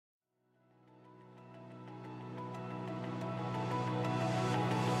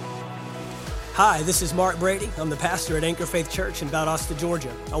Hi, this is Mark Brady. I'm the pastor at Anchor Faith Church in Valdosta,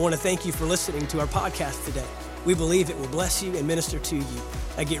 Georgia. I want to thank you for listening to our podcast today. We believe it will bless you and minister to you.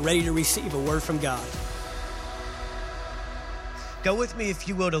 Now get ready to receive a word from God. Go with me, if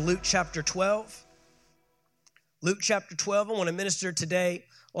you will, to Luke chapter 12. Luke chapter 12, I want to minister today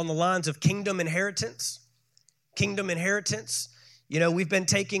on the lines of kingdom inheritance. Kingdom inheritance. You know, we've been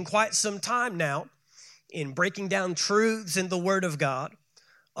taking quite some time now in breaking down truths in the Word of God,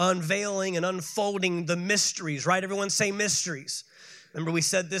 unveiling and unfolding the mysteries, right? Everyone say mysteries. Remember, we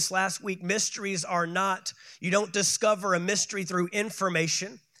said this last week, mysteries are not, you don't discover a mystery through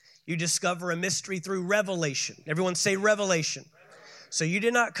information. You discover a mystery through revelation. Everyone say revelation. So you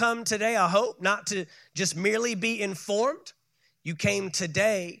did not come today, I hope, not to just merely be informed. You came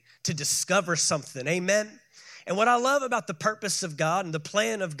today to discover something, amen? And what I love about the purpose of God and the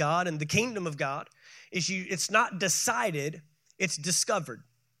plan of God and the kingdom of God is it's not decided, it's discovered.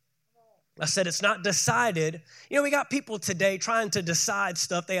 I said it's not decided. You know, we got people today trying to decide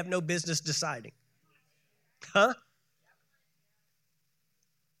stuff they have no business deciding. Huh?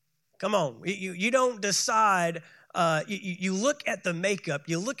 Come on. You don't decide. You look at the makeup,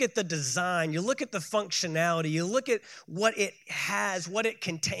 you look at the design, you look at the functionality, you look at what it has, what it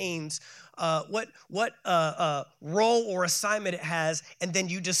contains, what role or assignment it has, and then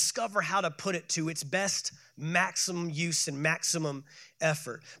you discover how to put it to its best maximum use and maximum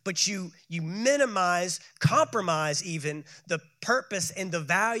effort. But you minimize, compromise even the purpose and the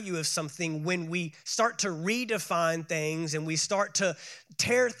value of something when we start to redefine things and we start to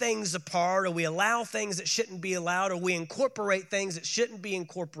tear things apart, or we allow things that shouldn't be allowed, or we incorporate things that shouldn't be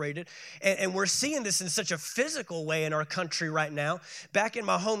incorporated. And we're seeing this in such a physical way in our country right now. Back in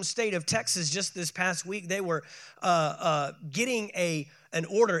my home state of Texas, just this past week, they were getting an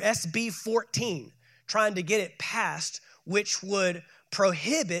order, SB 14, trying to get it passed, which would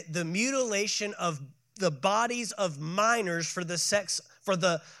prohibit the mutilation of the bodies of minors for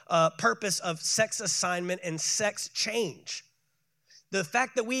the purpose of sex assignment and sex change. The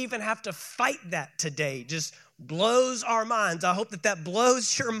fact that we even have to fight that today just blows our minds. I hope that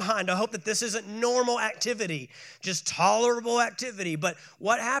blows your mind. I hope that this isn't normal activity, just tolerable activity. But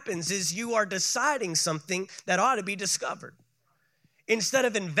what happens is you are deciding something that ought to be discovered. Instead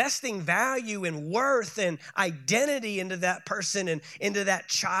of investing value and worth and identity into that person and into that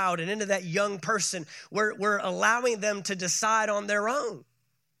child and into that young person, we're allowing them to decide on their own.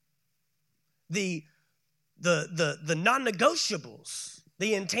 The non-negotiables,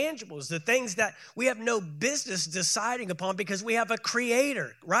 the intangibles, the things that we have no business deciding upon because we have a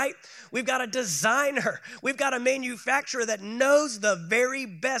creator, right? We've got a designer. We've got a manufacturer that knows the very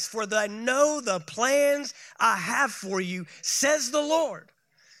best. For I know the plans I have for you, says the Lord.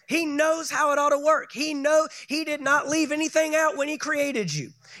 He knows how it ought to work. He did not leave anything out when he created you.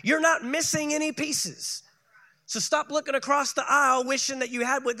 You're not missing any pieces. So stop looking across the aisle wishing that you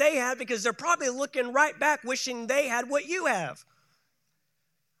had what they had, because they're probably looking right back wishing they had what you have.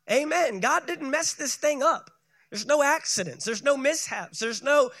 Amen. God didn't mess this thing up. There's no accidents. There's no mishaps. There's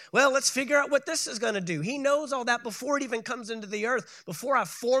no, let's figure out what this is going to do. He knows all that before it even comes into the earth, before I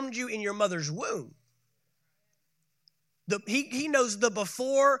formed you in your mother's womb. He knows the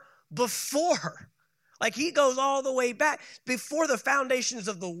before. Like he goes all the way back. Before the foundations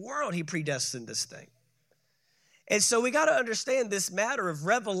of the world, he predestined this thing. And so we got to understand this matter of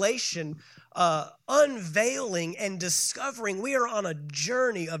revelation, unveiling and discovering. We are on a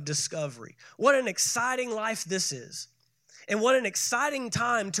journey of discovery. What an exciting life this is. And what an exciting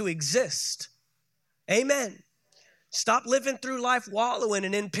time to exist. Amen. Stop living through life wallowing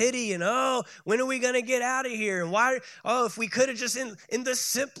and in pity and, when are we going to get out of here? And why? If we could have just in the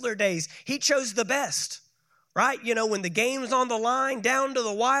simpler days. He chose the best. Right? You know, when the game's on the line, down to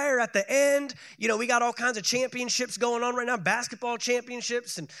the wire at the end, we got all kinds of championships going on right now, basketball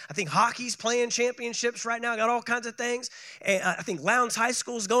championships, and I think hockey's playing championships right now, got all kinds of things. And I think Lowndes High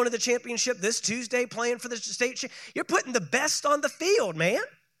School's going to the championship this Tuesday, playing for the state. You're putting the best on the field, man.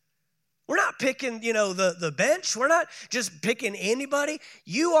 We're not picking, the bench. We're not just picking anybody.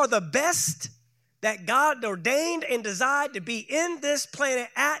 You are the best that God ordained and designed to be in this planet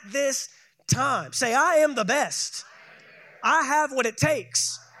at this time. Say, I am the best. I have what it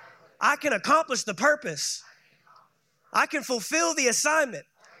takes. I can accomplish the purpose. I can fulfill the assignment.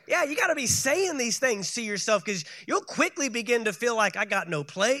 Yeah, you got to be saying these things to yourself, because you'll quickly begin to feel like I got no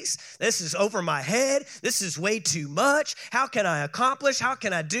place. This is over my head. This is way too much. How can I accomplish? How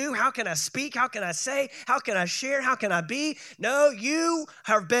can I do? How can I speak? How can I say? How can I share? How can I be? No, you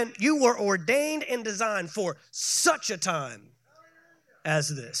were ordained and designed for such a time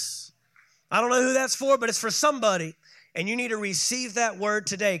as this. I don't know who that's for, but it's for somebody. And you need to receive that word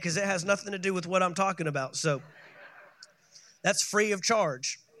today because it has nothing to do with what I'm talking about. So that's free of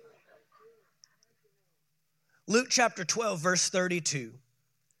charge. Luke chapter 12, verse 32.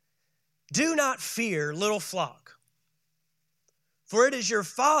 Do not fear, little flock, for it is your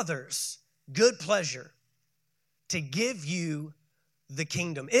Father's good pleasure to give you the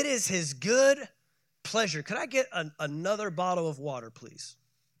kingdom. It is his good pleasure. Could I get another bottle of water, please?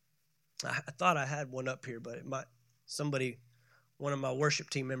 I thought I had one up here, but it might, one of my worship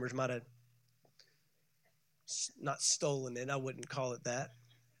team members might have not stolen it. I wouldn't call it that.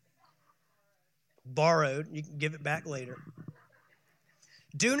 Borrowed. You can give it back later.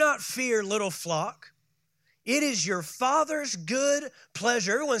 Do not fear, little flock. It is your Father's good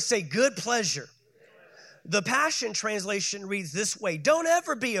pleasure. Everyone say good pleasure. The Passion Translation reads this way. Don't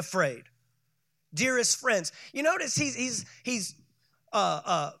ever be afraid, dearest friends. You notice he's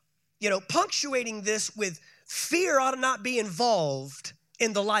punctuating this with fear ought to not be involved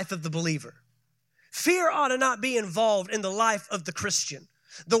in the life of the believer. Fear ought to not be involved in the life of the Christian.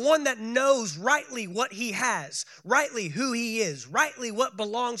 The one that knows rightly what he has, rightly who he is, rightly what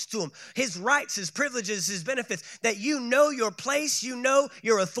belongs to him, his rights, his privileges, his benefits, that you know your place, you know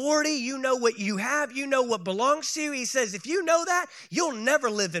your authority, you know what you have, you know what belongs to you. He says, if you know that, you'll never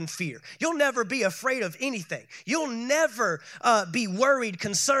live in fear. You'll never be afraid of anything. You'll never be worried,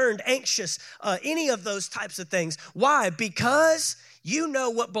 concerned, anxious, any of those types of things. Why? Because you know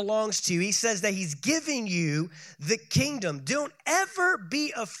what belongs to you. He says that he's giving you the kingdom. Don't ever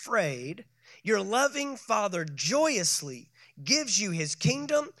be afraid. Your loving Father joyously gives you his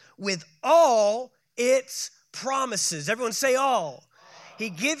kingdom with all its promises. Everyone say all.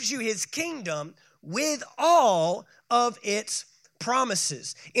 He gives you his kingdom with all of its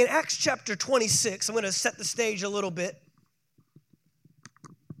promises. In Acts chapter 26, I'm going to set the stage a little bit.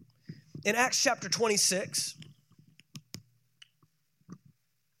 In Acts chapter 26,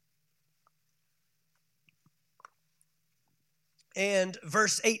 and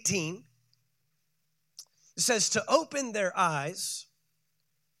verse 18, it says to open their eyes.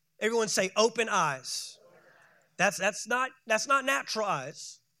 Everyone say open eyes. That's not natural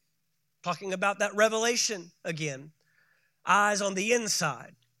eyes. Talking about that revelation again. Eyes on the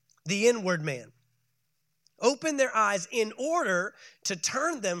inside, the inward man. Open their eyes in order to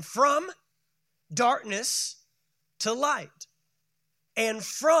turn them from darkness to light and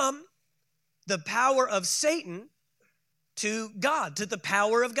from the power of Satan to God, to the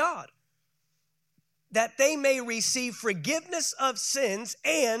power of God, that they may receive forgiveness of sins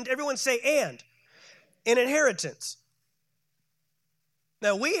and, everyone say and, an inheritance.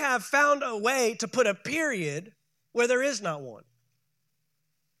 Now, we have found a way to put a period where there is not one.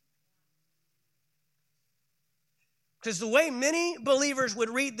 Because the way many believers would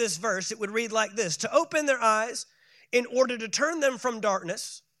read this verse, it would read like this: to open their eyes in order to turn them from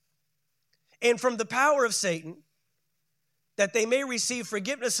darkness and from the power of Satan, that they may receive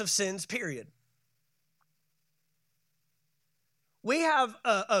forgiveness of sins, period. We have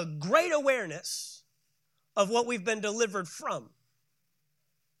a great awareness of what we've been delivered from.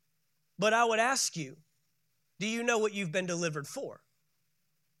 But I would ask you, do you know what you've been delivered for?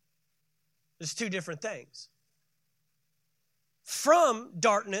 There's two different things. From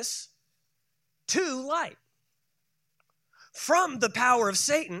darkness to light. From the power of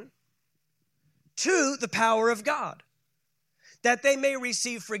Satan to the power of God, that they may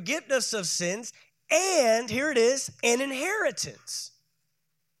receive forgiveness of sins and, here it is, an inheritance,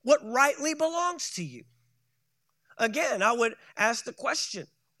 what rightly belongs to you. Again, I would ask the question,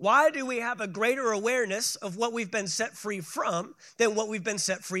 why do we have a greater awareness of what we've been set free from than what we've been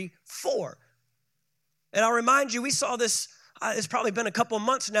set free for? And I'll remind you, we saw this, it's probably been a couple of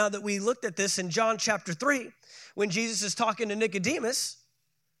months now that we looked at this in John chapter 3, when Jesus is talking to Nicodemus.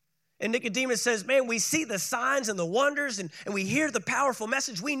 And Nicodemus says, man, we see the signs and the wonders and we hear the powerful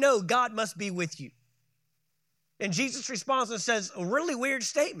message. We know God must be with you. And Jesus responds and says, a really weird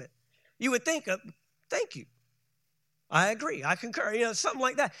statement. You would think, thank you. I agree. I concur. Something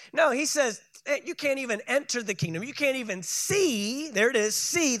like that. No, he says, you can't even enter the kingdom. You can't even see, there it is,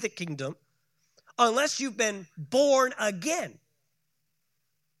 see the kingdom unless you've been born again.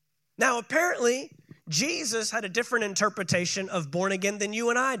 Now, apparently, Jesus had a different interpretation of born again than you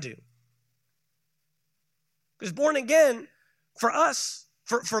and I do. Because born again, for us,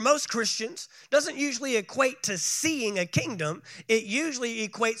 for most Christians, doesn't usually equate to seeing a kingdom. It usually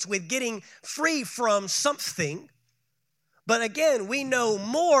equates with getting free from something. But again, we know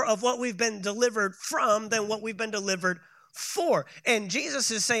more of what we've been delivered from than what we've been delivered for. And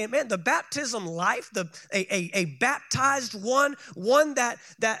Jesus is saying, man, the baptism life, a baptized one that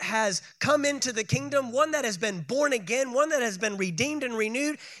has come into the kingdom, one that has been born again, one that has been redeemed and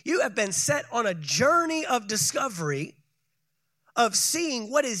renewed. You have been set on a journey of discovery, of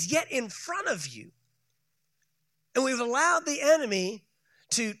seeing what is yet in front of you. And we've allowed the enemy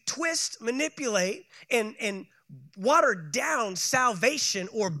to twist, manipulate, and water down salvation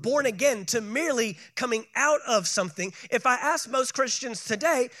or born again to merely coming out of something. If I ask most Christians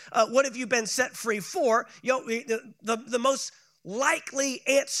today, what have you been set free for? The most likely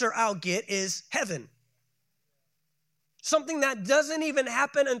answer I'll get is heaven. Something that doesn't even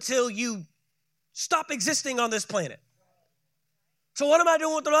happen until you stop existing on this planet. So what am I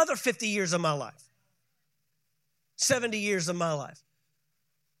doing with the other 50 years of my life? 70 years of my life?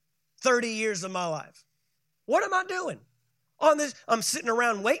 30 years of my life? What am I doing on this? I'm sitting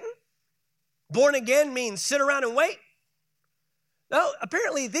around waiting. Born again means sit around and wait. No,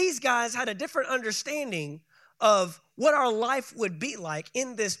 apparently these guys had a different understanding of what our life would be like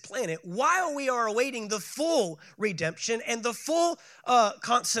in this planet while we are awaiting the full redemption and the full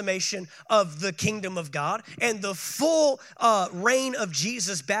consummation of the kingdom of God and the full reign of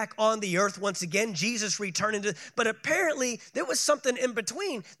Jesus back on the earth once again, Jesus returning to. But apparently there was something in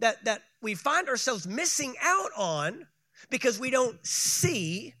between that we find ourselves missing out on because we don't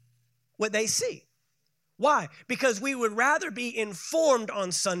see what they see. Why? Because we would rather be informed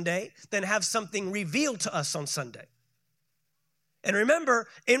on Sunday than have something revealed to us on Sunday. And remember,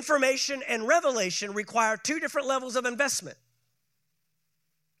 information and revelation require two different levels of investment.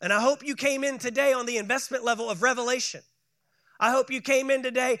 And I hope you came in today on the investment level of revelation. I hope you came in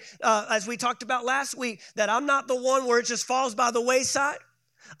today, as we talked about last week, that I'm not the one where it just falls by the wayside.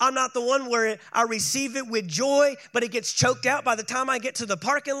 I'm not the one where I receive it with joy, but it gets choked out by the time I get to the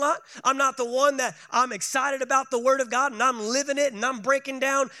parking lot. I'm not the one that I'm excited about the word of God and I'm living it and I'm breaking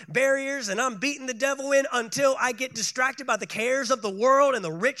down barriers and I'm beating the devil in until I get distracted by the cares of the world and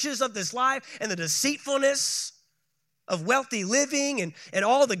the riches of this life and the deceitfulness of wealthy living and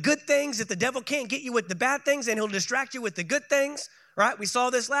all the good things that the devil can't get you with the bad things and he'll distract you with the good things. Right? We saw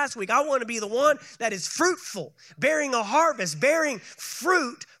this last week. I want to be the one that is fruitful, bearing a harvest, bearing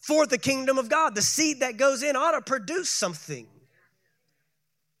fruit for the kingdom of God. The seed that goes in ought to produce something.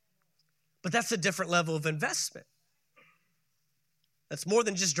 But that's a different level of investment. That's more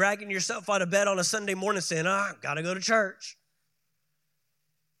than just dragging yourself out of bed on a Sunday morning saying, I've got to go to church.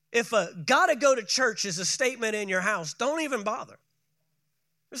 If a gotta go to church is a statement in your house, don't even bother.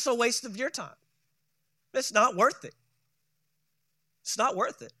 It's a waste of your time. It's not worth it. It's not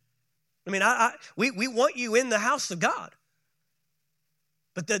worth it. I mean, we want you in the house of God.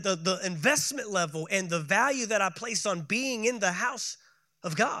 But the investment level and the value that I place on being in the house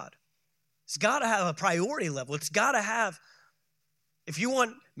of God, it's got to have a priority level. It's got to have, if you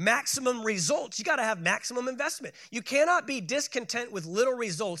want maximum results, you got to have maximum investment. You cannot be discontent with little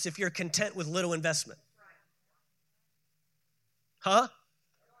results if you're content with little investment. Huh?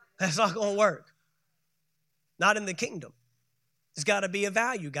 That's not going to work. Not in the kingdom. There's got to be a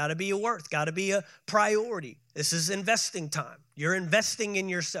value, got to be a worth, got to be a priority. This is investing time. You're investing in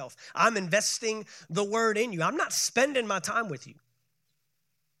yourself. I'm investing the word in you. I'm not spending my time with you.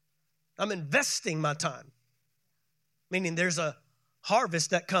 I'm investing my time. Meaning there's a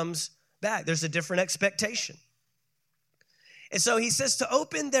harvest that comes back. There's a different expectation. And so he says to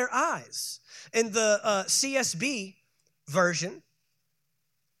open their eyes. In the CSB version,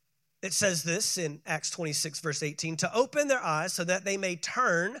 it says this in Acts 26, verse 18, to open their eyes so that they may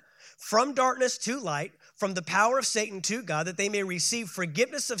turn from darkness to light, from the power of Satan to God, that they may receive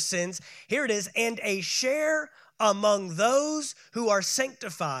forgiveness of sins. Here it is, and a share among those who are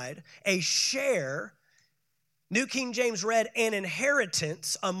sanctified, a share. New King James read, an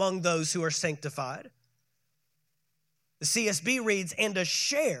inheritance among those who are sanctified. The CSB reads, and a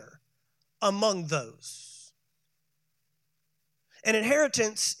share among those. An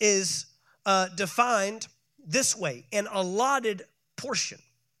inheritance is defined this way, an allotted portion.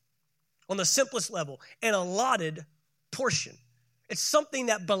 On the simplest level, an allotted portion. It's something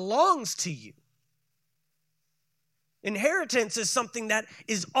that belongs to you. Inheritance is something that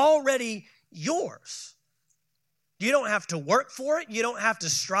is already yours. You don't have to work for it. You don't have to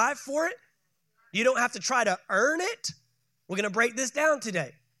strive for it. You don't have to try to earn it. We're going to break this down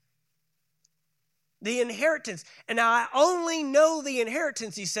today. The inheritance. And now I only know the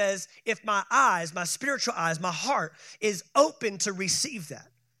inheritance, he says, if my eyes, my spiritual eyes, my heart is open to receive that.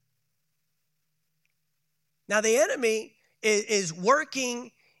 Now the enemy is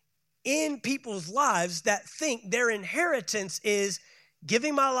working in people's lives that think their inheritance is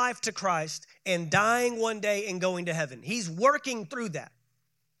giving my life to Christ and dying one day and going to heaven. He's working through that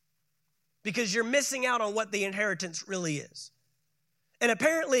because you're missing out on what the inheritance really is. And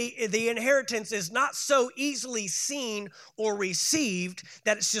apparently, the inheritance is not so easily seen or received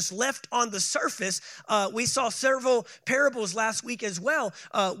that it's just left on the surface. We saw several parables last week as well,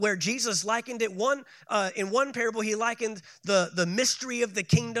 where Jesus likened it. In one parable, he likened the mystery of the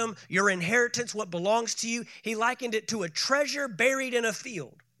kingdom, your inheritance, what belongs to you. He likened it to a treasure buried in a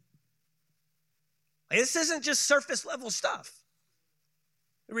field. This isn't just surface level stuff.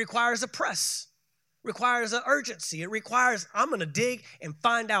 It requires a press. Requires an urgency. It requires, I'm going to dig and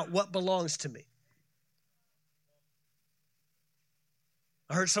find out what belongs to me.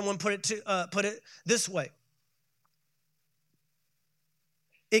 I heard someone put it this way.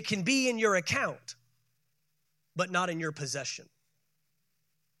 It can be in your account, but not in your possession.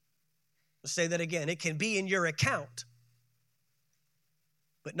 Let's say that again. It can be in your account,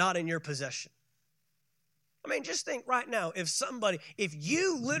 but not in your possession. I mean, just think right now, if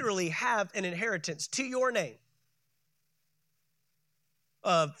you literally have an inheritance to your name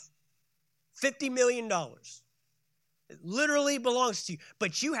of $50 million, it literally belongs to you,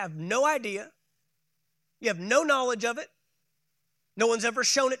 but you have no idea, you have no knowledge of it, no one's ever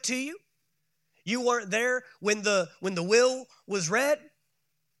shown it to you, you weren't there when the will was read,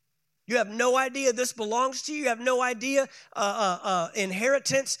 you have no idea this belongs to you. You have no idea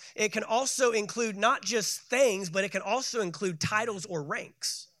inheritance. It can also include not just things, but it can also include titles or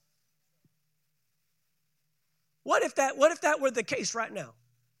ranks. What if that were the case right now?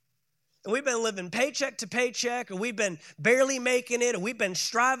 And we've been living paycheck to paycheck, and we've been barely making it, and we've been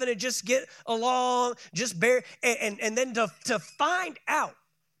striving to just get along, and then to find out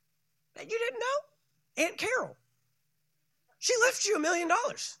that you didn't know Aunt Carol, she left you $1 million.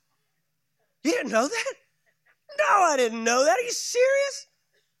 You didn't know that? No, I didn't know that. Are you serious?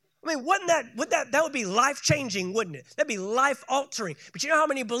 I mean, that would be life-changing, wouldn't it? That'd be life-altering. But you know how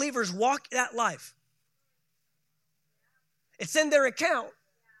many believers walk that life? It's in their account,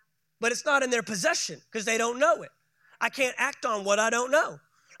 but it's not in their possession because they don't know it. I can't act on what I don't know.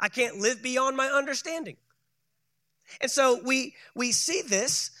 I can't live beyond my understanding. And so we see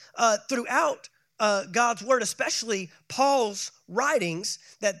this throughout God's word, especially Paul's writings,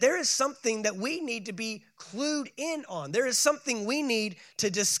 that there is something that we need to be clued in on. There is something we need to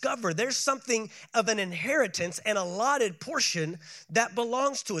discover. There's something of an inheritance and allotted portion that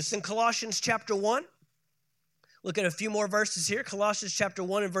belongs to us. In Colossians chapter 1, look at a few more verses here. Colossians chapter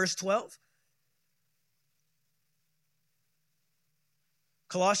 1 and verse 12.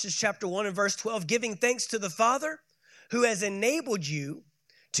 Colossians chapter 1 and verse 12, giving thanks to the Father who has enabled you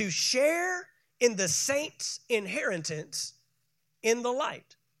to share in the saints' inheritance in the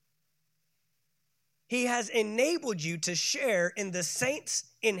light. He has enabled you to share in the saints'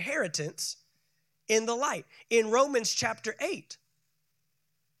 inheritance in the light. In Romans chapter 8.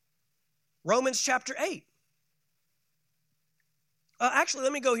 Romans chapter 8. Actually,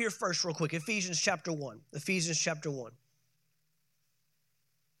 let me go here first real quick. Ephesians chapter 1. Ephesians chapter 1.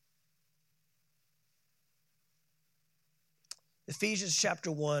 Ephesians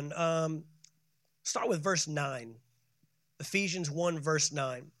chapter 1. Start with verse 9. Ephesians 1, verse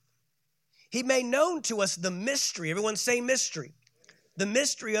 9. He made known to us the mystery. Everyone say mystery. The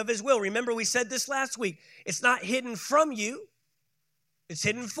mystery of his will. Remember, we said this last week. It's not hidden from you. It's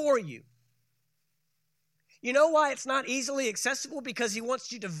hidden for you. You know why it's not easily accessible? Because he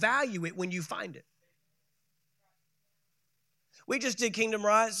wants you to value it when you find it. We just did Kingdom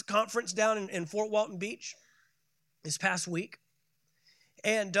Rise conference down in Fort Walton Beach this past week.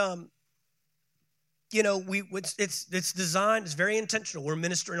 And, it's designed, it's very intentional. We're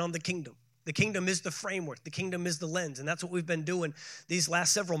ministering on the kingdom. The kingdom is the framework. The kingdom is the lens. And that's what we've been doing these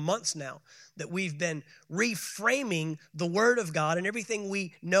last several months now, that we've been reframing the word of God and everything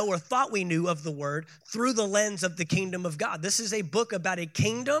we know or thought we knew of the word through the lens of the kingdom of God. This is a book about a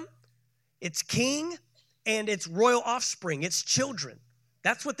kingdom, its king, and its royal offspring, its children.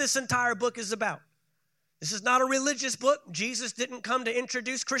 That's what this entire book is about. This is not a religious book. Jesus didn't come to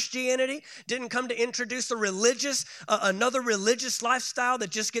introduce Christianity, didn't come to introduce another religious lifestyle that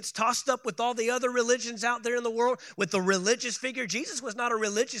just gets tossed up with all the other religions out there in the world with a religious figure. Jesus was not a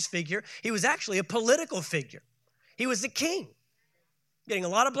religious figure. He was actually a political figure. He was the king. Getting a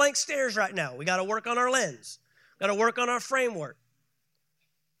lot of blank stares right now. We got to work on our lens. Got to work on our framework.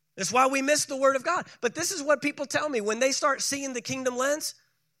 That's why we miss the word of God. But this is what people tell me when they start seeing the kingdom lens.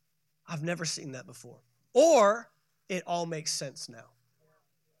 I've never seen that before. Or it all makes sense now.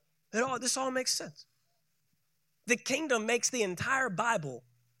 This all makes sense. The kingdom makes the entire Bible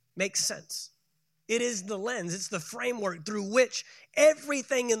make sense. It is the lens. It's the framework through which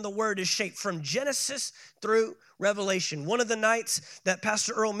everything in the Word is shaped from Genesis through Revelation. One of the nights that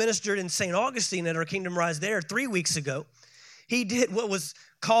Pastor Earl ministered in St. Augustine at our Kingdom Rise there 3 weeks ago, he did what was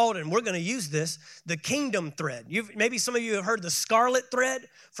called, and we're going to use this, the kingdom thread. Maybe some of you have heard the scarlet thread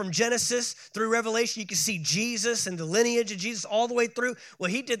from Genesis through Revelation. You can see Jesus and the lineage of Jesus all the way through.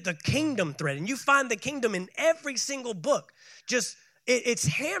 Well, he did the kingdom thread, and you find the kingdom in every single book. Just, it's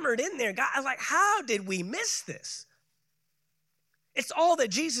hammered in there. God, I was like, how did we miss this? It's all that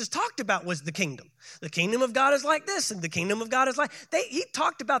Jesus talked about was the kingdom. The kingdom of God is like this, and the kingdom of God is like... He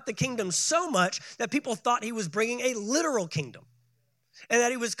talked about the kingdom so much that people thought he was bringing a literal kingdom and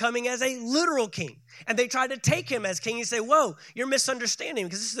that he was coming as a literal king. And they tried to take him as king and say, whoa, you're misunderstanding,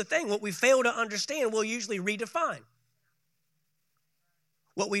 because this is the thing. What we fail to understand, we'll usually redefine.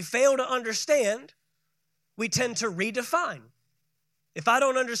 What we fail to understand, we tend to redefine. If I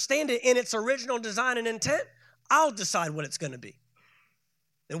don't understand it in its original design and intent, I'll decide what it's going to be.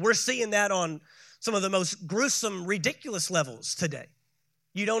 And we're seeing that on some of the most gruesome, ridiculous levels today.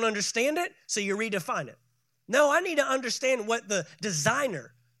 You don't understand it, so you redefine it. No, I need to understand what the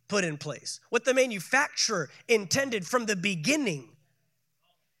designer put in place, what the manufacturer intended from the beginning.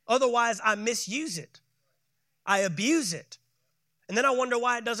 Otherwise, I misuse it. I abuse it. And then I wonder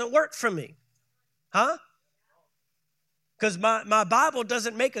why it doesn't work for me. Huh? Because my Bible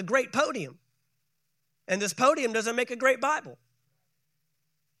doesn't make a great podium. And this podium doesn't make a great Bible.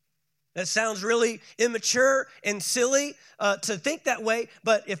 That sounds really immature and silly to think that way,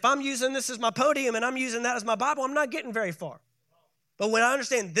 but if I'm using this as my podium and I'm using that as my Bible, I'm not getting very far. But when I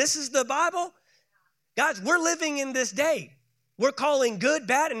understand this is the Bible, guys, we're living in this day. We're calling good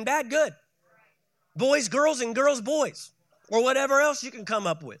bad and bad good. Boys, girls, and girls, boys, or whatever else you can come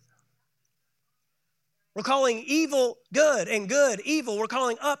up with. We're calling evil good and good evil. We're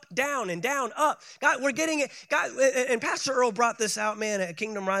calling up down and down up. God, we're getting it. God, and Pastor Earl brought this out, man, at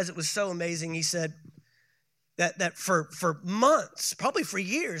Kingdom Rise. It was so amazing. He said that for months, probably for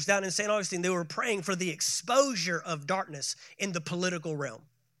years down in St. Augustine, they were praying for the exposure of darkness in the political realm.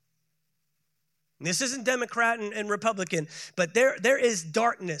 And this isn't Democrat and Republican, but there is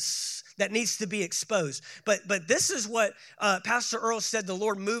darkness that needs to be exposed. But this is what Pastor Earl said the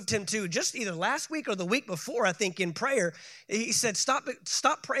Lord moved him to just either last week or the week before, I think, in prayer. He said,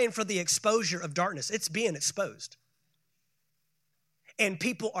 stop praying for the exposure of darkness. It's being exposed. And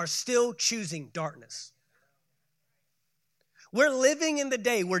people are still choosing darkness. We're living in the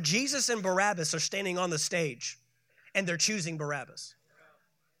day where Jesus and Barabbas are standing on the stage, and they're choosing Barabbas.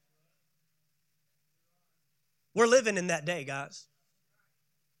 We're living in that day, guys.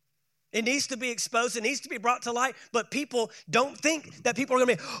 It needs to be exposed. It needs to be brought to light. But people don't think that people are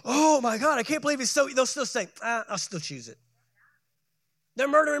going to be, oh, my God, I can't believe he's so... They'll still say, I'll still choose it. They're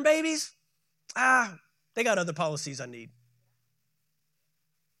murdering babies. They got other policies I need.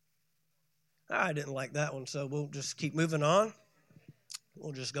 I didn't like that one, so we'll just keep moving on.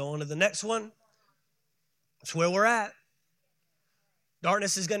 We'll just go on to the next one. That's where we're at.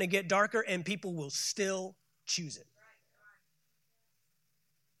 Darkness is going to get darker, and people will still choose it.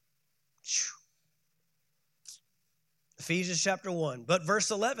 Ephesians chapter 1. But verse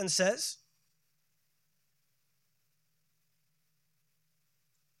 11 says,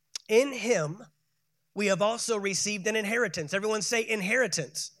 in him we have also received an inheritance. Everyone say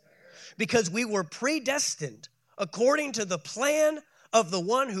inheritance. Because we were predestined according to the plan of the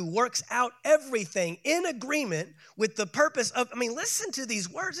one who works out everything in agreement with the purpose of, listen to these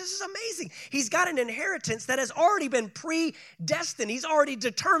words. This is amazing. He's got an inheritance that has already been predestined. He's already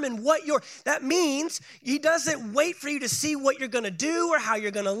determined that means he doesn't wait for you to see what you're going to do or how you're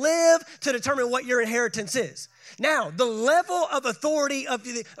going to live to determine what your inheritance is. Now, the level of authority of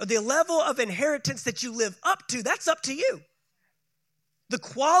the level of inheritance that you live up to, that's up to you. The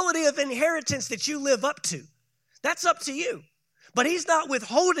quality of inheritance that you live up to, that's up to you. But he's not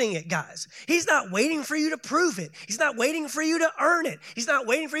withholding it, guys. He's not waiting for you to prove it. He's not waiting for you to earn it. He's not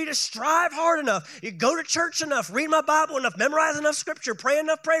waiting for you to strive hard enough. You go to church enough, read my Bible enough, memorize enough scripture, pray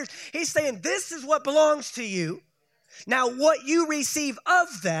enough prayers. He's saying this is what belongs to you. Now, what you receive of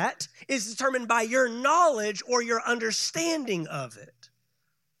that is determined by your knowledge or your understanding of it.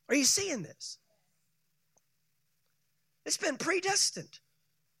 Are you seeing this? It's been predestined.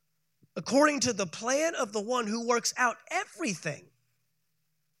 According to the plan of the one who works out everything,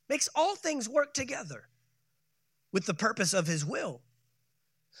 makes all things work together with the purpose of his will,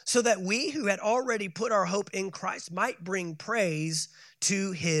 so that we who had already put our hope in Christ might bring praise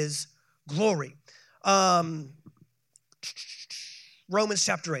to his glory. Romans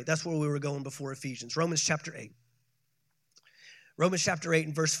chapter 8, that's where we were going before Ephesians. Romans chapter 8. Romans chapter 8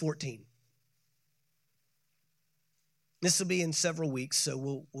 and verse 14. This will be in several weeks,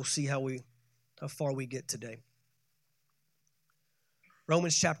 so we'll see how far we get today.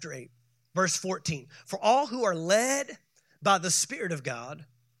 Romans chapter 8, verse 14. For all who are led by the Spirit of God,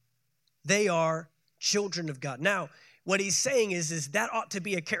 they are children of God. Now, what he's saying is that ought to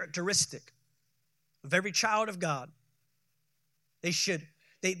be a characteristic of every child of God. They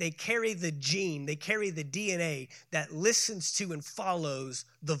carry the gene, they carry the DNA that listens to and follows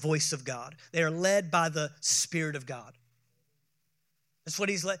the voice of God. They are led by the Spirit of God. That's what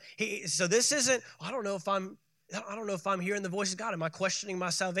he's led. So this isn't, I don't know if I'm hearing the voice of God. Am I questioning my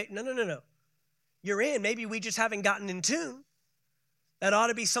salvation? No. You're in. Maybe we just haven't gotten in tune. That ought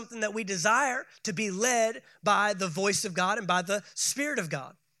to be something that we desire, to be led by the voice of God and by the Spirit of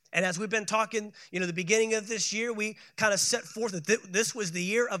God. And as we've been talking, the beginning of this year, we kind of set forth that this was the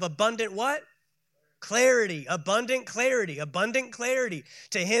year of abundant what? Clarity, abundant clarity, abundant clarity.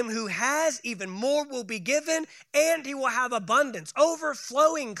 To him who has, even more will be given, and he will have abundance,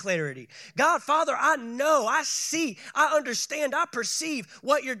 overflowing clarity. God, Father, I know, I see, I understand, I perceive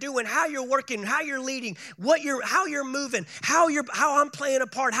what you're doing, how you're working, how you're leading, how you're moving, how I'm playing a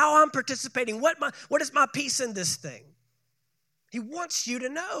part, how I'm participating, what is my piece in this thing? He wants you to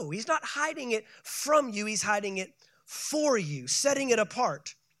know. He's not hiding it from you, he's hiding it for you, setting it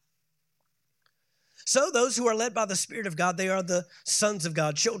apart. So those who are led by the Spirit of God, they are the sons of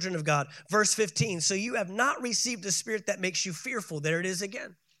God, children of God. Verse 15, so you have not received a spirit that makes you fearful. There it is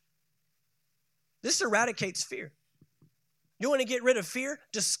again. This eradicates fear. You want to get rid of fear?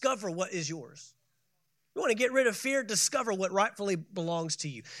 Discover what is yours. You want to get rid of fear? Discover what rightfully belongs to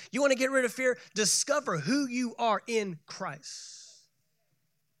you. You want to get rid of fear? Discover who you are in Christ.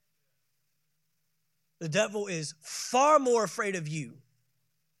 The devil is far more afraid of you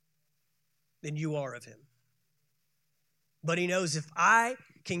than you are of him. But he knows if I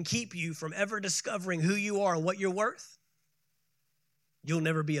can keep you from ever discovering who you are and what you're worth, you'll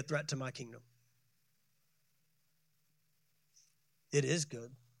never be a threat to my kingdom. It is good.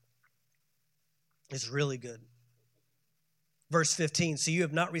 It's really good. Verse 15, so you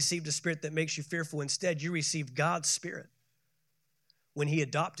have not received a spirit that makes you fearful. Instead, you received God's Spirit when he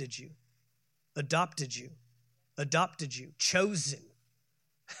adopted you, chosen.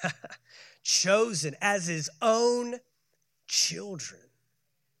 Chosen as his own children.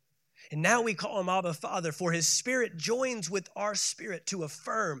 And now we call him Abba Father, for his Spirit joins with our spirit to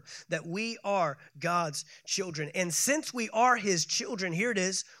affirm that we are God's children. And since we are his children, here it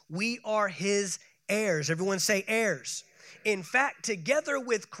is, we are his heirs. Everyone say heirs. In fact, together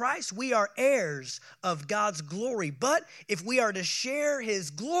with Christ, we are heirs of God's glory. But if we are to share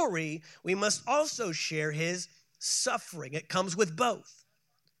his glory, we must also share his suffering. It comes with both.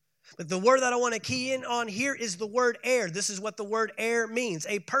 But the word that I want to key in on here is the word heir. This is what the word heir means.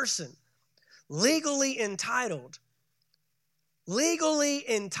 A person legally entitled. Legally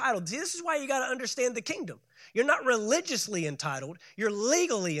entitled. See, this is why you got to understand the kingdom. You're not religiously entitled. You're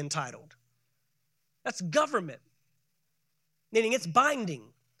legally entitled. That's government, meaning it's binding.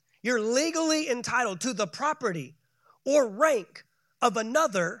 You're legally entitled to the property or rank of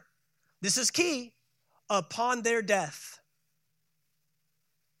another, this is key, upon their death.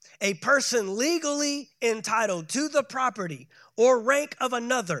 A person legally entitled to the property or rank of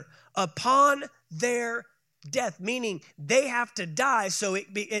another upon their death, meaning they have to die so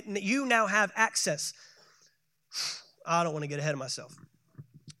you now have access. I don't want to get ahead of myself.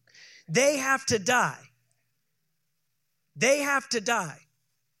 They have to die. They have to die.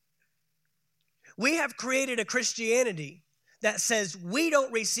 We have created a Christianity that says we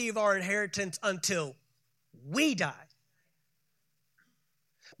don't receive our inheritance until we die.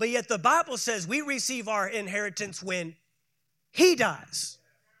 But yet the Bible says we receive our inheritance when he dies.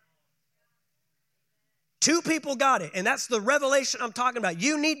 Two people got it, and that's the revelation I'm talking about.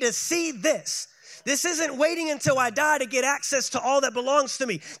 You need to see this. This isn't waiting until I die to get access to all that belongs to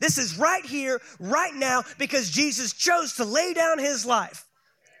me. This is right here, right now, because Jesus chose to lay down his life.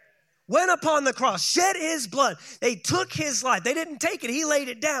 Went upon the cross, shed his blood. They took his life. They didn't take it. He laid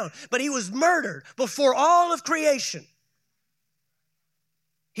it down, but he was murdered before all of creation.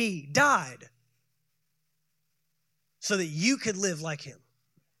 He died so that you could live like him.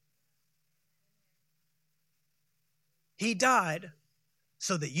 He died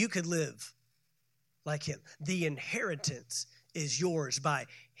so that you could live like him. The inheritance is yours by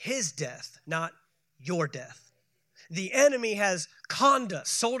his death, not your death. The enemy has conned us,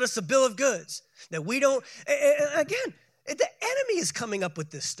 sold us a bill of goods that we don't, again, the enemy is coming up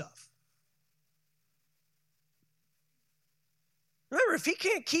with this stuff. Remember, if he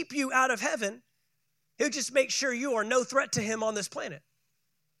can't keep you out of heaven, he'll just make sure you are no threat to him on this planet.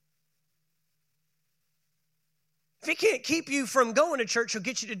 If he can't keep you from going to church, he'll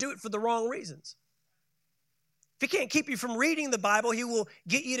get you to do it for the wrong reasons. If he can't keep you from reading the Bible, he will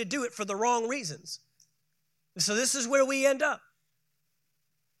get you to do it for the wrong reasons. And so this is where we end up,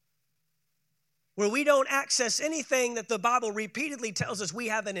 where we don't access anything that the Bible repeatedly tells us we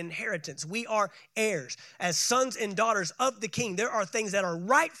have an inheritance. We are heirs. As sons and daughters of the King, there are things that are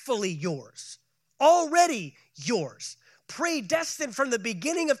rightfully yours, already yours, predestined from the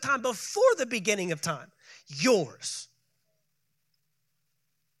beginning of time, before the beginning of time, yours.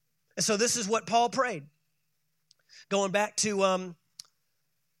 And so this is what Paul prayed. Going back to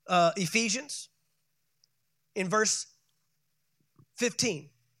Ephesians in verse 15.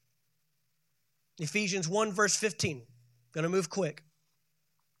 Ephesians 1, verse 15. Going to move quick.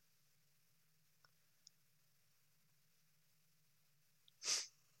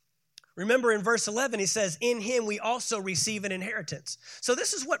 Remember in verse 11, he says, in him we also receive an inheritance. So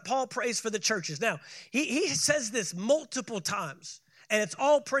this is what Paul prays for the churches. Now, he says this multiple times, and it's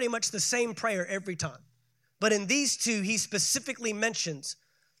all pretty much the same prayer every time. But in these two, he specifically mentions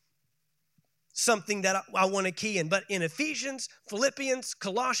something that I want to key in. But in Ephesians, Philippians,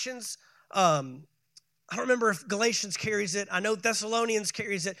 Colossians, I don't remember if Galatians carries it. I know Thessalonians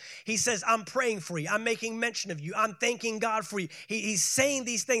carries it. He says, I'm praying for you. I'm making mention of you. I'm thanking God for you. He's saying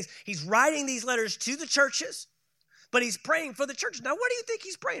these things. He's writing these letters to the churches, but he's praying for the churches. Now, what do you think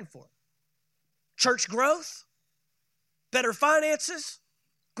he's praying for? Church growth, better finances,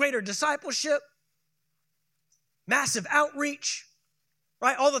 greater discipleship, massive outreach,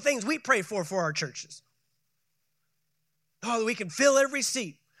 right? All the things we pray for our churches. Oh, we can fill every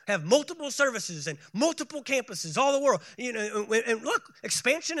seat. Have multiple services and multiple campuses all the world. You know, and look,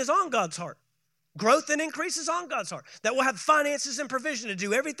 expansion is on God's heart. Growth and increase is on God's heart. That we'll have finances and provision to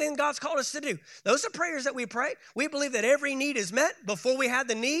do everything God's called us to do. Those are prayers that we pray. We believe that every need is met before we had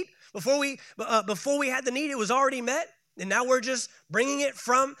the need. Before we had the need, it was already met. And now we're just bringing it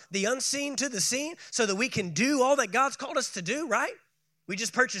from the unseen to the seen so that we can do all that God's called us to do, right? We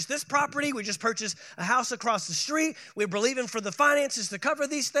just purchased this property. We just purchased a house across the street. We're believing for the finances to cover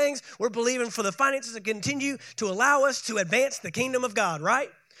these things. We're believing for the finances to continue to allow us to advance the kingdom of God, right?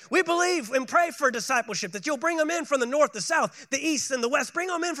 We believe and pray for discipleship, that you'll bring them in from the north, the south, the east, and the west. Bring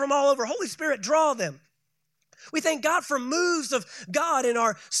them in from all over. Holy Spirit, draw them. We thank God for moves of God in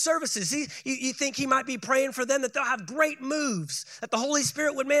our services. You think he might be praying for them that they'll have great moves, that the Holy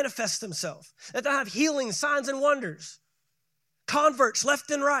Spirit would manifest himself, that they'll have healing, signs, and wonders. Converts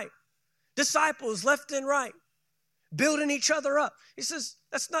left and right, disciples left and right, building each other up. He says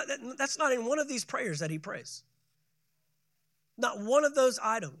that's not in one of these prayers that he prays. Not one of those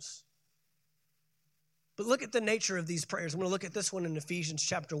items. But look at the nature of these prayers. I'm going to look at this one in Ephesians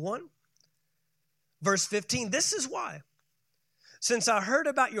chapter 1, verse 15. This is why. Since I heard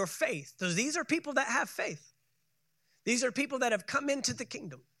about your faith, because these are people that have faith. These are people that have come into the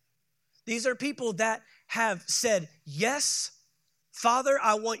kingdom. These are people that have said, yes, Father,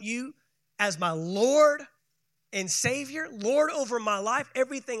 I want you as my Lord and Savior, Lord over my life.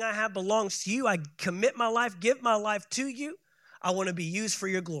 Everything I have belongs to you. I commit my life, give my life to you. I want to be used for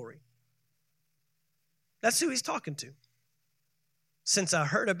your glory. That's who he's talking to. Since I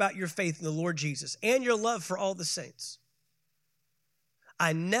heard about your faith in the Lord Jesus and your love for all the saints,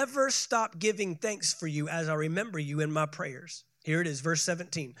 I never stop giving thanks for you as I remember you in my prayers. Here it is, verse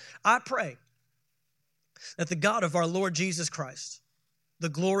 17. I pray that the God of our Lord Jesus Christ, the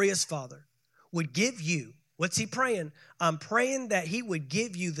glorious Father, would give you, what's he praying? I'm praying that he would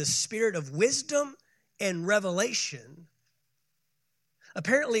give you the spirit of wisdom and revelation.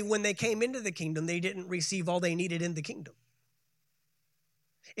 Apparently, when they came into the kingdom, they didn't receive all they needed in the kingdom.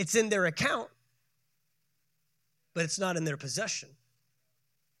 It's in their account, but it's not in their possession.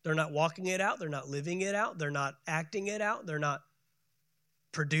 They're not walking it out. They're not living it out. They're not acting it out. They're not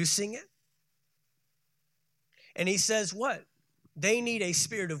producing it. And he says what? They need a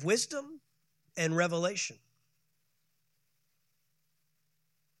spirit of wisdom and revelation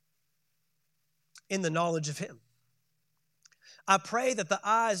in the knowledge of him. I pray that the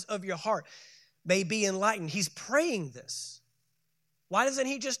eyes of your heart may be enlightened. He's praying this. Why doesn't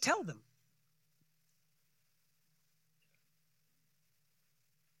he just tell them?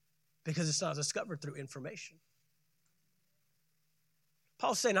 Because it's not discovered through information.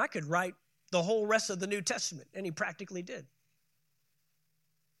 Paul's saying I could write the whole rest of the New Testament, and he practically did.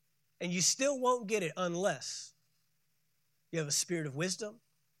 And you still won't get it unless you have a spirit of wisdom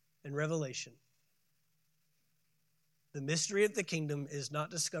and revelation. The mystery of the kingdom is not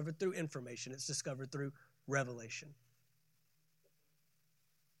discovered through information, it's discovered through revelation.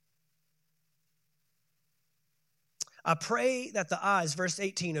 I pray that the eyes, verse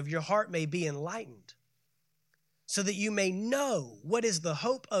 18, of your heart may be enlightened, so that you may know what is the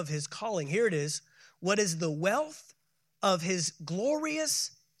hope of his calling. Here it is. What is the wealth of his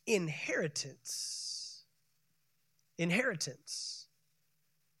glorious inheritance? Inheritance.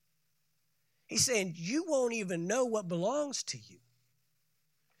 He's saying you won't even know what belongs to you.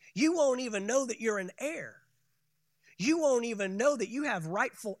 You won't even know that you're an heir. You won't even know that you have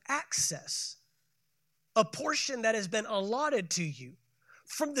rightful access, a portion that has been allotted to you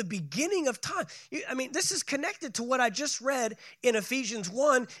from the beginning of time. I mean, this is connected to what I just read in Ephesians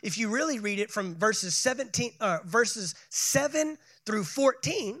 1. If you really read it from verses 7 through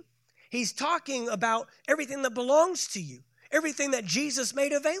 14, he's talking about everything that belongs to you, everything that Jesus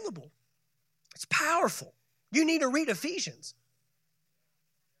made available. It's powerful. You need to read Ephesians.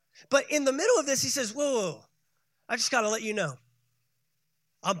 But in the middle of this, he says, whoa, I just got to let you know,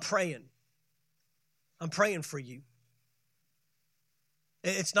 I'm praying. I'm praying for you.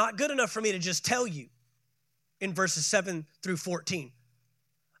 It's not good enough for me to just tell you in verses 7 through 14.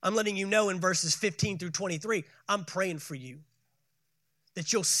 I'm letting you know in verses 15 through 23, I'm praying for you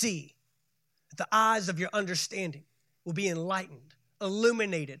that you'll see, that the eyes of your understanding will be enlightened,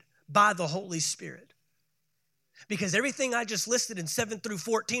 illuminated by the Holy Spirit. Because everything I just listed in 7 through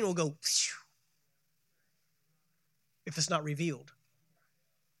 14 will go if it's not revealed.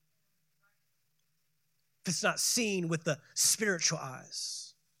 If it's not seen with the spiritual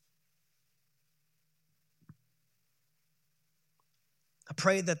eyes. I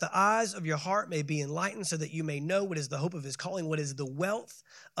pray that the eyes of your heart may be enlightened so that you may know what is the hope of his calling, what is the wealth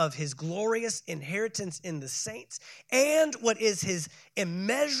of his glorious inheritance in the saints, and what is his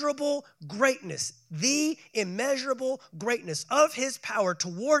immeasurable greatness, the immeasurable greatness of his power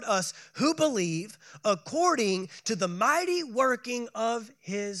toward us who believe, according to the mighty working of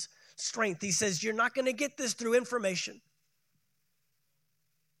his strength. He says, you're not going to get this through information.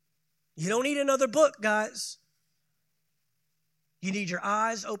 You don't need another book, guys. You need your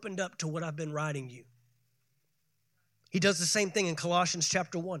eyes opened up to what I've been writing you. He does the same thing in Colossians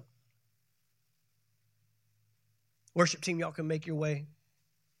chapter 1. Worship team, y'all can make your way.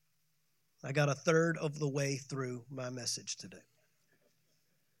 I got a third of the way through my message today.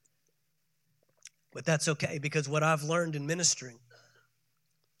 But that's okay, because what I've learned in ministering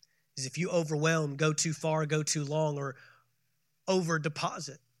is if you overwhelm, go too far, go too long, or over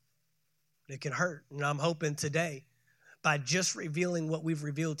deposit, it can hurt. And I'm hoping today, by just revealing what we've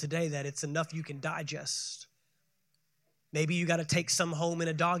revealed today, that it's enough you can digest. Maybe you got to take some home in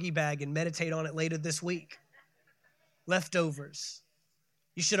a doggy bag and meditate on it later this week. Leftovers.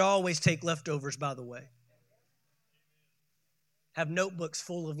 You should always take leftovers, by the way. Have notebooks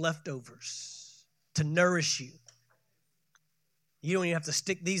full of leftovers to nourish you. You don't even have to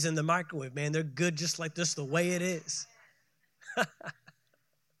stick these in the microwave, man. They're good just like this, the way it is.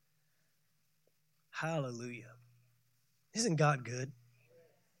 Hallelujah. Isn't God good?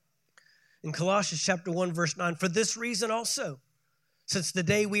 In Colossians chapter 1, verse 9, for this reason also, since the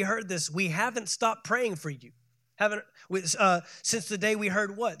day we heard this, we haven't stopped praying for you. Since the day we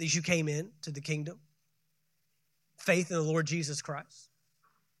heard what? That you came in to the kingdom. Faith in the Lord Jesus Christ.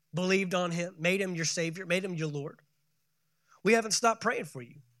 Believed on him, made him your Savior, made him your Lord. We haven't stopped praying for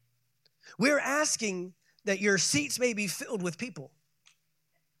you. We're asking that your seats may be filled with people.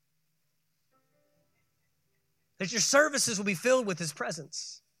 That your services will be filled with his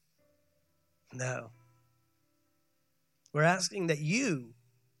presence. No. We're asking that you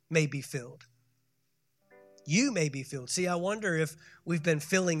may be filled. You may be filled. See, I wonder if we've been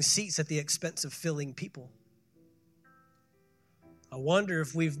filling seats at the expense of filling people. I wonder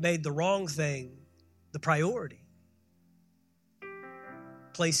if we've made the wrong thing the priority.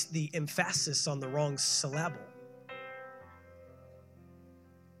 Placed the emphasis on the wrong syllable.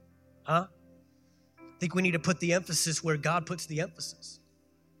 Huh? I think we need to put the emphasis where God puts the emphasis.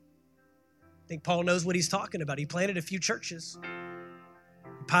 I think Paul knows what he's talking about. He planted a few churches.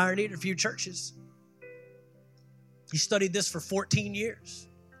 He pioneered a few churches. He studied this for 14 years.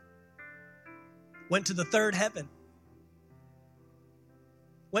 Went to the third heaven.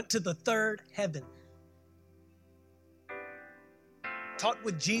 Went to the third heaven. Talked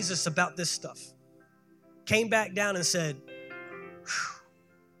with Jesus about this stuff. Came back down and said,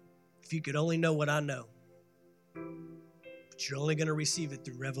 if you could only know what I know, but you're only going to receive it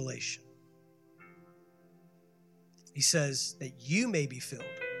through revelation. He says that you may be filled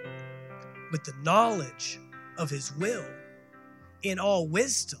with the knowledge of his will in all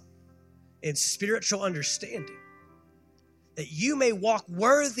wisdom and spiritual understanding, that you may walk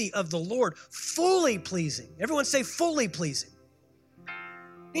worthy of the Lord, fully pleasing. Everyone say fully pleasing.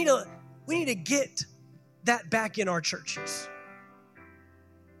 We need to get that back in our churches.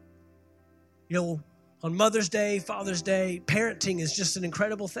 You know, On Mother's Day, Father's Day, parenting is just an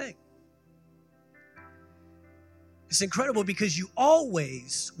incredible thing. It's incredible because you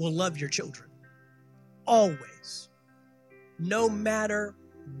always will love your children. Always. No matter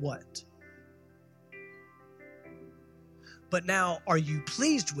what. But now, are you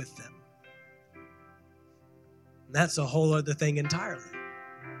pleased with them? That's a whole other thing entirely.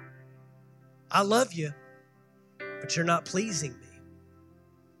 I love you, but you're not pleasing me.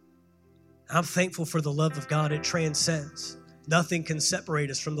 I'm thankful for the love of God. It transcends. Nothing can separate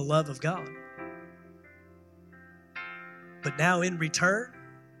us from the love of God. But now in return,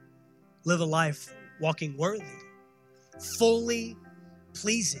 live a life walking worthy, fully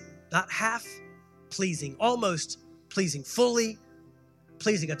pleasing, not half pleasing, almost pleasing, fully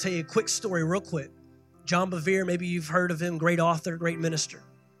pleasing. I'll tell you a quick story real quick. John Bevere, maybe you've heard of him, great author, great minister.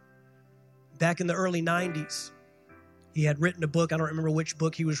 Back in the early 90s, he had written a book. I don't remember which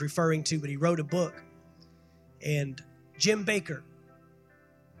book he was referring to, but he wrote a book. And Jim Bakker,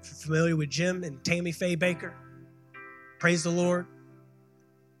 if you're familiar with Jim and Tammy Faye Bakker, Praise the Lord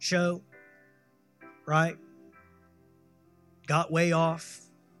show, right? Got way off,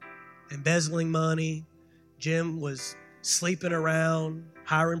 embezzling money. Jim was sleeping around,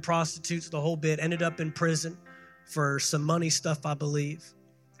 hiring prostitutes, the whole bit. Ended up in prison for some money stuff, I believe.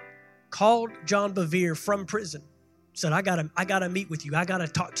 Called John Bevere from prison. Said, I gotta meet with you. I gotta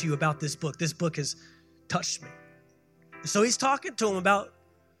talk to you about this book. This book has touched me. So he's talking to him about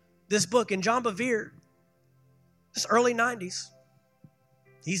this book. And John Bevere, this early 90s,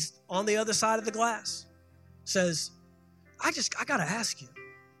 he's on the other side of the glass, says, I gotta ask you,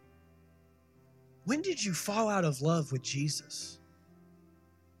 when did you fall out of love with Jesus?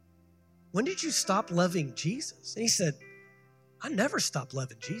 When did you stop loving Jesus? And he said, I never stopped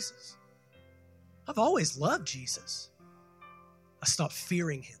loving Jesus. I've always loved Jesus. I stopped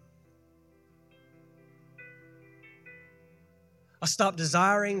fearing him. I stopped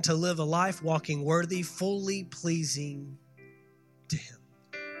desiring to live a life walking worthy, fully pleasing to him.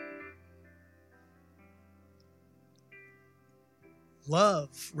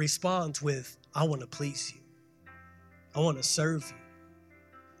 Love responds with, I want to please you. I want to serve you.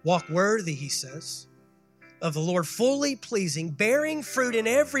 Walk worthy, he says, of the Lord, fully pleasing, bearing fruit in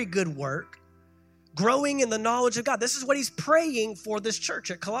every good work, growing in the knowledge of God. This is what he's praying for this church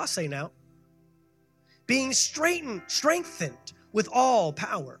at Colossae now. Being strengthened with all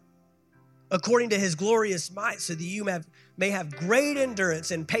power, according to his glorious might, so that you may have great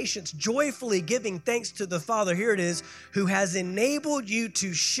endurance and patience, joyfully giving thanks to the Father, here it is, who has enabled you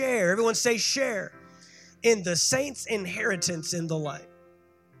to share, everyone say share, in the saints' inheritance in the light.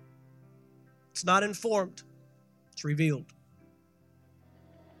 It's not informed, it's revealed.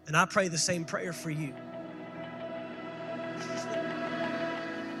 And I pray the same prayer for you.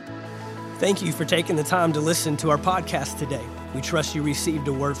 Thank you for taking the time to listen to our podcast today. We trust you received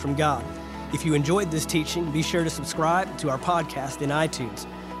a word from God. If you enjoyed this teaching, be sure to subscribe to our podcast in iTunes.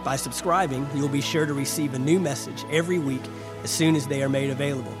 By subscribing, you'll be sure to receive a new message every week as soon as they are made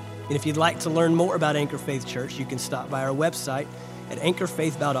available. And if you'd like to learn more about Anchor Faith Church, you can stop by our website at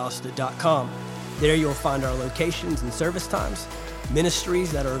anchorfaithvaldosta.com. There you'll find our locations and service times,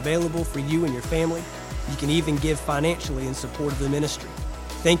 ministries that are available for you and your family. You can even give financially in support of the ministry.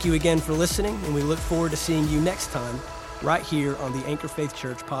 Thank you again for listening, and we look forward to seeing you next time right here on the Anchor Faith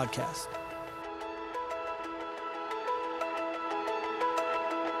Church podcast.